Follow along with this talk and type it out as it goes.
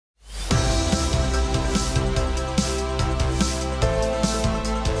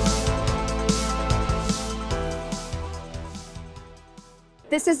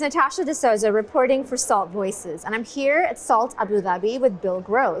This is Natasha D'Souza reporting for SALT Voices, and I'm here at SALT Abu Dhabi with Bill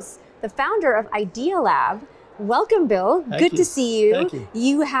Gross, the founder of Idealab. Welcome, Bill. Good to see you. Thank you.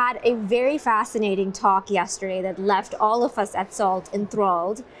 You had a very fascinating talk yesterday that left all of us at SALT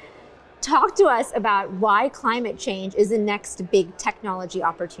enthralled. Talk to us about why climate change is the next big technology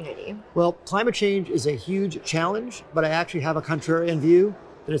opportunity. Well, climate change is a huge challenge, but I actually have a contrarian view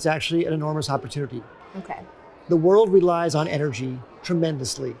that it's actually an enormous opportunity. Okay. The world relies on energy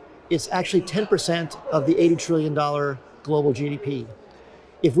tremendously. It's actually 10% of the $80 trillion global GDP.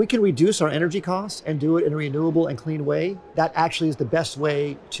 If we can reduce our energy costs and do it in a renewable and clean way, that actually is the best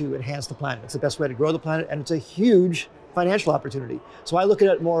way to enhance the planet. It's the best way to grow the planet, and it's a huge financial opportunity. So I look at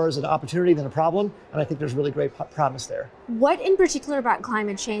it more as an opportunity than a problem, and I think there's really great promise there. What in particular about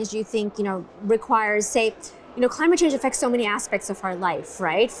climate change do you think, requires, say, climate change affects so many aspects of our life,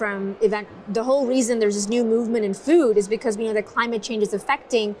 right? The whole reason there's this new movement in food is because we know that climate change is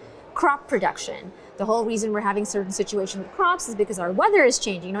affecting crop production. The whole reason we're having certain situations with crops is because our weather is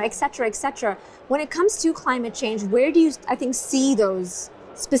changing, et cetera, et cetera. When it comes to climate change, where do you, I think, see those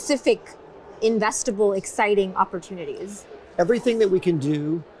specific, investable, exciting opportunities? Everything that we can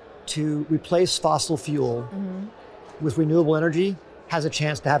do to replace fossil fuel with renewable energy has a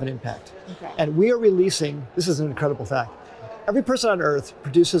chance to have an impact. Okay. And we are releasing, this is an incredible fact, every person on Earth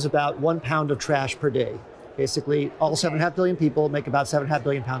produces about 1 pound of trash per day. Basically, all 7.5 billion people make about 7.5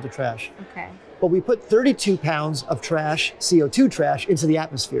 billion pounds of trash. Okay. But we put 32 pounds of trash, CO2 trash, into the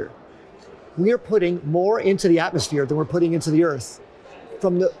atmosphere. We are putting more into the atmosphere than we're putting into the Earth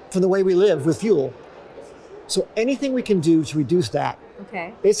from the way we live with fuel. So anything we can do to reduce that.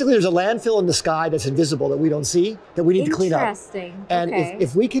 Okay. Basically, there's a landfill in the sky that's invisible that we don't see that we need to clean up. Interesting. And okay.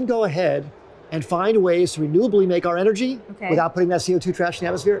 if we can go ahead and find ways to renewably make our energy without putting that CO2 trash in the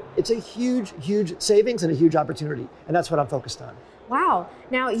atmosphere, it's a huge, huge savings and a huge opportunity. And that's what I'm focused on. Wow.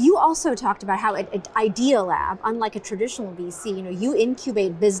 Now, you also talked about how at Idealab, unlike a traditional VC, you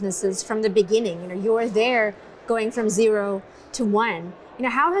incubate businesses from the beginning. You're there going from 0 to 1.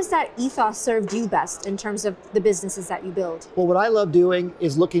 How has that ethos served you best in terms of the businesses that you build? Well, what I love doing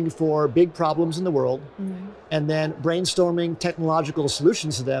is looking for big problems in the world and then brainstorming technological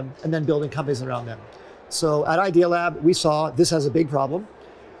solutions to them and then building companies around them. So at Idealab, we saw this as a big problem.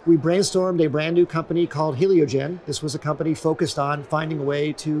 We brainstormed a brand new company called Heliogen. This was a company focused on finding a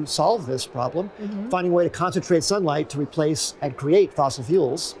way to solve this problem, finding a way to concentrate sunlight to replace and create fossil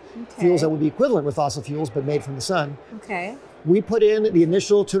fuels, fuels that would be equivalent with fossil fuels but made from the sun. Okay. We put in the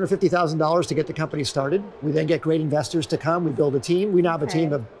initial $250,000 to get the company started. We then get great investors to come. We build a team. We now have a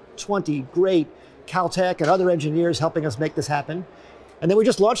team of 20 great Caltech and other engineers helping us make this happen. And then we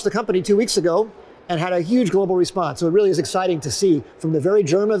just launched the company 2 weeks ago and had a huge global response. So it really is exciting to see from the very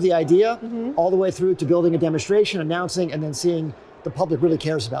germ of the idea all the way through to building a demonstration, announcing, and then seeing the public really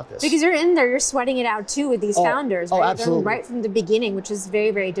cares about this. Because you're in there, you're sweating it out too with these founders, right? Oh, absolutely. Right from the beginning, which is very,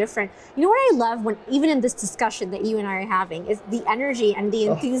 very different. You know what I love when, even in this discussion that you and I are having, is the energy and the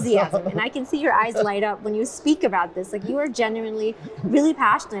enthusiasm. And I can see your eyes light up when you speak about this. Like, you are genuinely really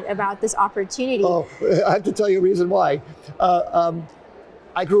passionate about this opportunity. Oh, I have to tell you a reason why.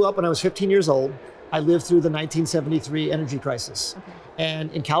 I grew up when I was 15 years old. I lived through the 1973 energy crisis.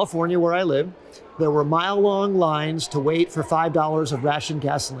 And in California, where I live, there were mile-long lines to wait for $5 of rationed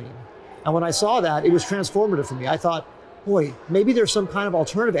gasoline. And when I saw that, it was transformative for me. I thought, boy, maybe there's some kind of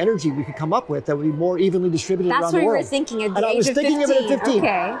alternative energy we could come up with that would be more evenly distributed around the world. That's what you were thinking at the age of 15. And I was thinking of it at 15.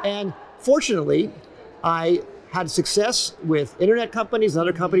 Okay. And fortunately, I had success with internet companies and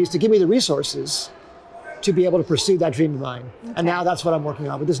other companies to give me the resources to be able to pursue that dream of mine. And now that's what I'm working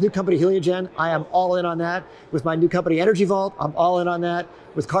on. With this new company, Heliogen, I am all in on that. With my new company, Energy Vault, I'm all in on that.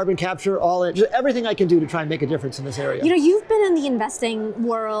 With carbon capture, all in. Just everything I can do to try and make a difference in this area. You've been in the investing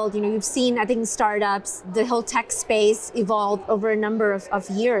world. You've seen, I think, startups, the whole tech space evolve over a number of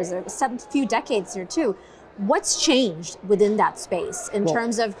years, a few decades here too. What's changed within that space in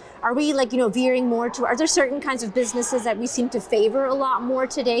terms of, are we veering more to, are there certain kinds of businesses that we seem to favor a lot more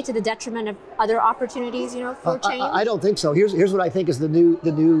today to the detriment of other opportunities, for change? I don't think so. Here's what I think is the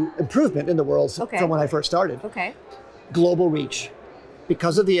new improvement in the world from when I first started. Okay. Global reach.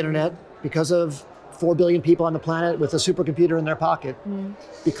 Because of the internet, because of 4 billion people on the planet with a supercomputer in their pocket,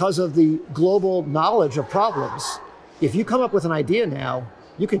 because of the global knowledge of problems, if you come up with an idea now,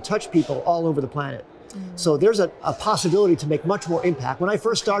 you can touch people all over the planet. So there's a possibility to make much more impact. When I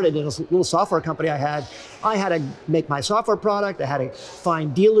first started in a little software company I had to make my software product, I had to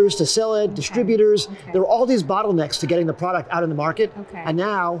find dealers to sell it, distributors. There were all these bottlenecks to getting the product out in the market. And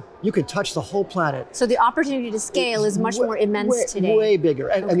now you can touch the whole planet. So the opportunity to scale is much more immense today. Way bigger.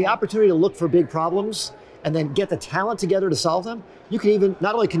 And the opportunity to look for big problems and then get the talent together to solve them, you can even,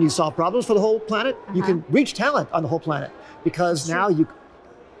 not only can you solve problems for the whole planet, you can reach talent on the whole planet. Because now you,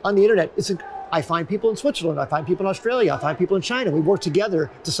 on the internet, I find people in Switzerland, I find people in Australia, I find people in China. We work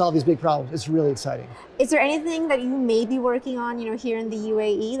together to solve these big problems. It's really exciting. Is there anything that you may be working on, here in the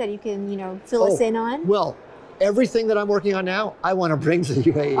UAE that you can, fill us in on? Well, everything that I'm working on now, I want to bring to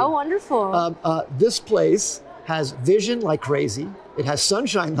the UAE. Oh, wonderful. This place has vision like crazy. It has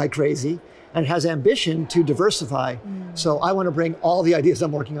sunshine like crazy, and has ambition to diversify. So I want to bring all the ideas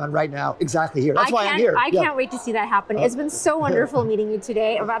I'm working on right now exactly here. That's why I'm here. I can't wait to see that happen. It's been so wonderful meeting you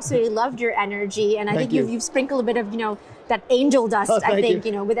today. I've absolutely loved your energy, and I think you've sprinkled a bit of that angel dust. I think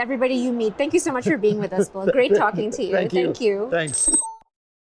with everybody you meet. Thank you so much for being with us, Bill. Great talking to you. Thank you. Thank you. Thanks.